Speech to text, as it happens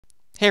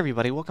Hey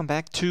everybody, welcome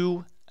back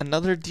to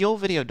another deal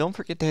video. Don't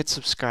forget to hit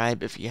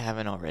subscribe if you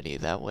haven't already.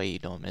 That way you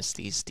don't miss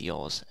these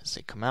deals as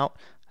they come out.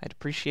 I'd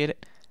appreciate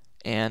it.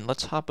 And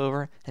let's hop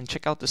over and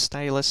check out the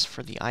stylus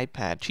for the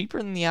iPad. Cheaper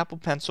than the Apple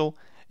Pencil.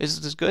 Is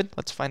it as good?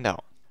 Let's find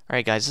out.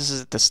 Alright guys, this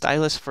is the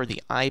stylus for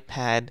the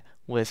iPad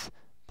with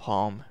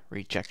Palm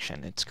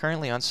Rejection. It's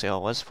currently on sale.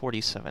 It was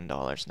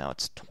 $47. Now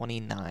it's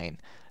 $29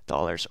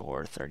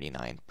 or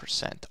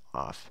 39%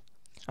 off.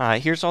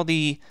 Here's all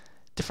the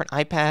different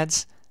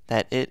iPads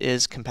that it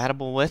is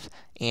compatible with,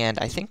 and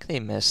I think they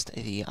missed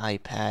the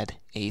iPad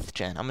 8th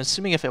gen. I'm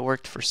assuming if it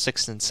worked for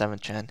 6th and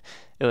 7th gen,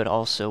 it would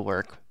also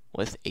work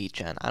with 8th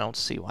gen. I don't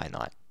see why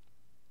not.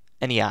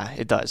 And yeah,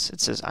 it does. It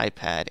says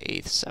iPad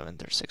 8th,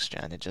 7th, or 6th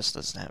gen. It just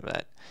doesn't have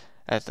that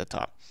at the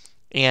top.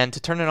 And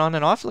to turn it on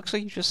and off, it looks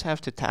like you just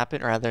have to tap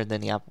it rather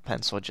than the Apple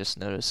Pencil. It just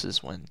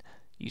notices when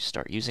you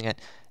start using it.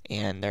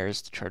 And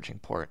there's the charging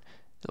port,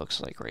 it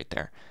looks like right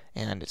there.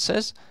 And it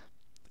says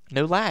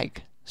no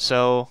lag.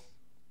 So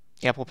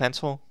Apple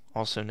Pencil,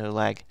 also no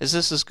lag. Is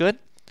this as good?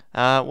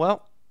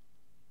 Well,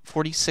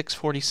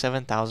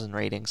 47,000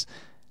 ratings,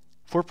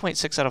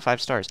 4.6 out of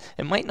 5 stars.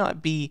 It might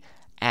not be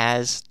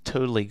as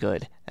totally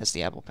good as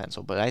the Apple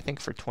Pencil, but I think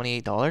for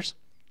 $28,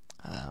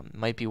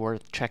 might be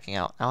worth checking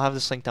out. I'll have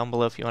this link down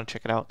below if you want to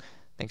check it out.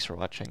 Thanks for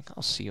watching.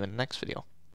 I'll see you in the next video.